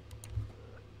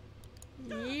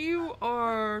 You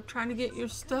are trying to get your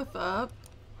stuff up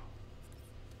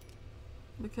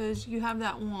because you have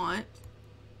that want.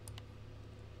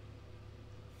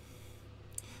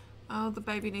 Oh, the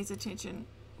baby needs attention.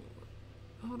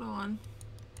 Hold on.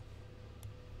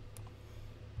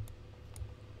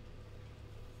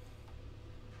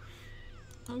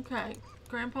 Okay,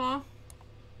 Grandpa.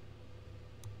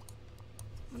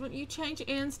 Why don't you change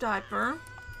Anne's diaper?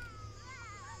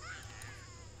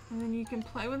 And then you can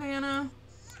play with Anna.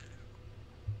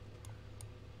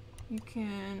 You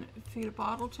can feed a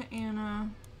bottle to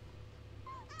Anna.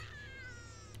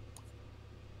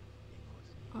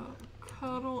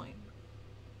 Cuddle.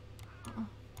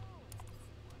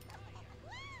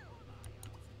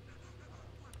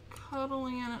 Cuddle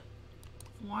Anna.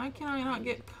 Why can I not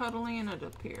get Cuddle Anna to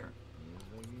appear?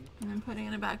 And then put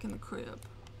Anna back in the crib.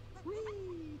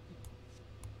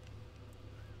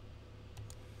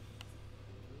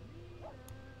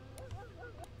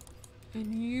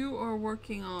 And you are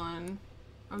working on...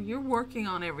 Oh, you're working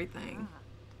on everything.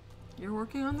 You're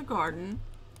working on the garden.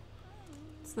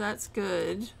 So that's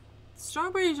good.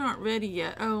 Strawberries aren't ready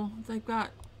yet. Oh, they've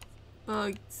got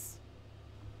bugs.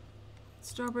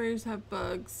 Strawberries have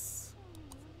bugs.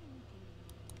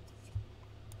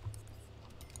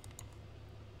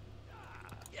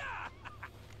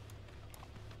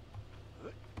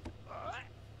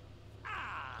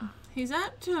 He's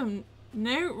up to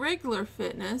no regular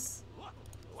fitness.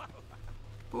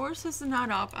 Boris has the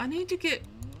night off. I need to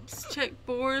check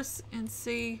Boris and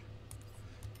see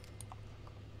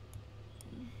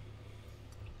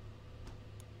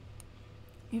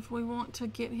if we want to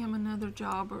get him another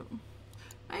job, or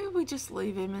maybe we just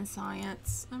leave him in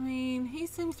science. I mean, he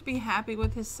seems to be happy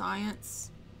with his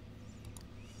science.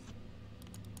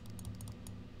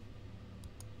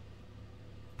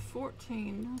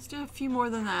 $14. Let's do a few more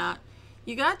than that.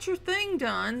 You got your thing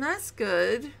done. That's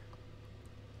good.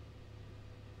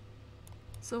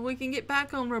 So we can get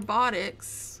back on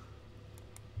robotics.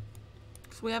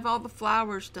 So we have all the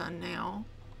flowers done now.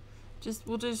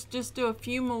 We'll just do a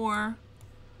few more.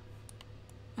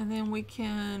 And then we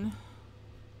can...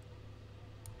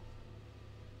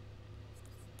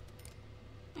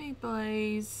 Hey,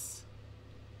 Blaze.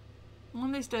 One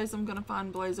of these days I'm gonna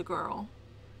find Blaze a girl.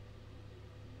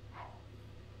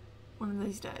 One of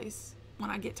these days, when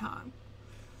I get time.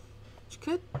 Which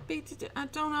could be today. I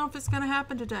don't know if it's gonna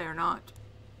happen today or not.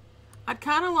 I'd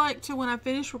kind of like to, when I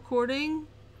finish recording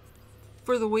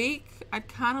for the week, I'd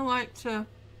kind of like to...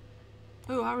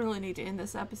 Oh, I really need to end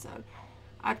this episode.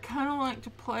 I'd kind of like to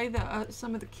play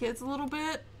some of the kids a little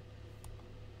bit.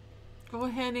 Go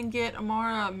ahead and get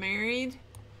Amara married,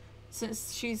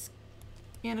 since she's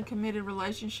in a committed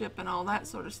relationship and all that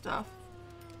sort of stuff.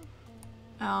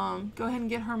 Go ahead and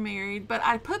get her married. But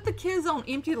I put the kids on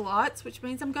empty lots, which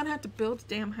means I'm going to have to build a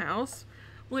damn house.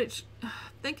 Which,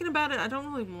 thinking about it, I don't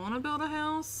really want to build a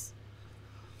house.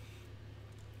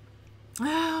 Oh,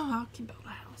 I can build a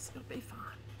house. It'll be fine.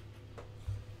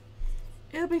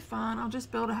 It'll be fine. I'll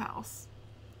just build a house.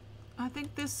 I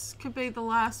think this could be the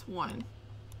last one.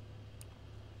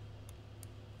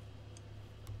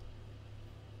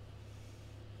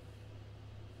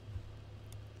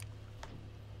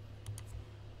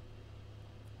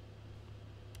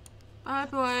 Bye,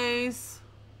 Blaze.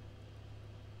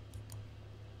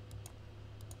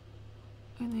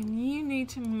 And then you need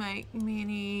to make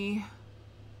mini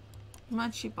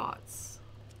munchie bots.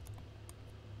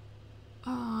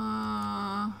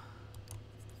 I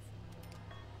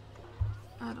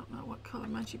don't know what color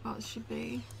munchie bots should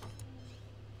be.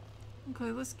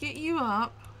 Okay, let's get you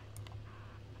up.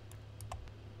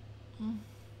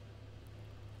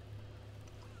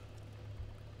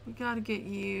 We got to get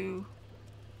you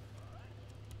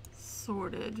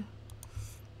sorted.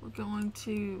 We're going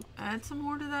to add some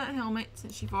more to that helmet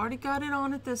since you've already got it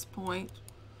on at this point.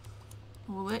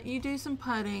 We'll let you do some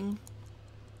putting.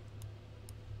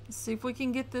 Let's see if we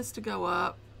can get this to go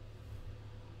up.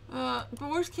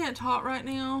 Boris can't talk right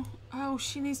now. Oh,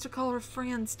 she needs to call her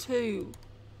friends too.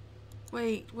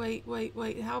 Wait.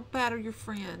 How bad are your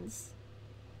friends?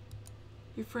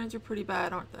 Your friends are pretty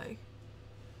bad, aren't they?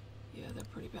 Yeah, they're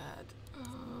pretty bad.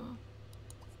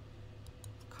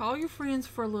 Call your friends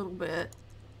for a little bit,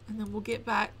 and then we'll get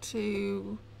back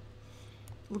to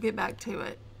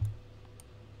it.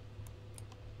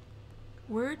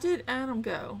 Where did Adam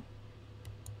go?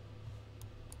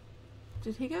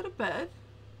 Did he go to bed?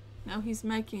 No, he's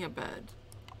making a bed.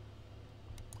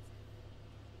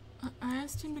 I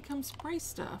asked him to come spray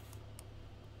stuff.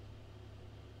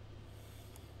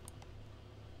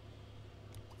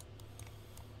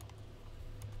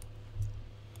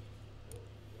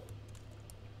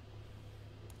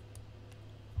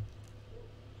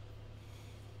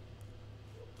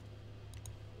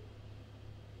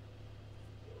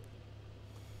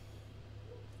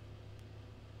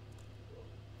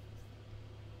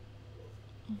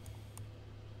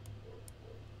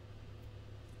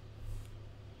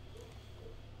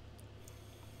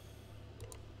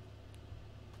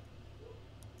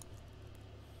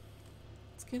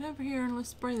 Get over here and let's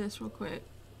spray this real quick.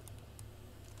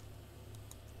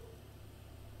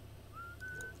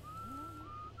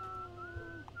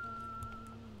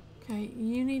 Okay,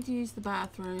 you need to use the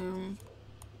bathroom.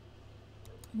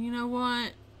 You know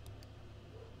what?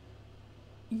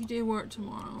 You do work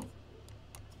tomorrow.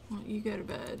 Well, you go to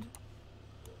bed.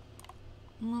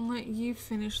 I'm gonna let you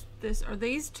finish this. Are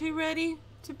these two ready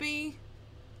to be?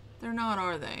 They're not,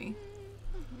 are they?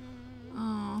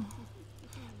 Oh.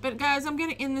 But guys, I'm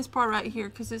going to end this part right here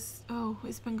because it's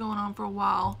been going on for a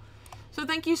while. So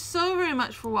thank you so very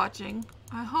much for watching.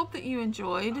 I hope that you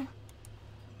enjoyed.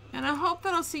 And I hope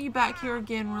that I'll see you back here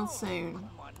again real soon.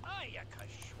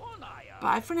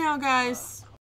 Bye for now, guys.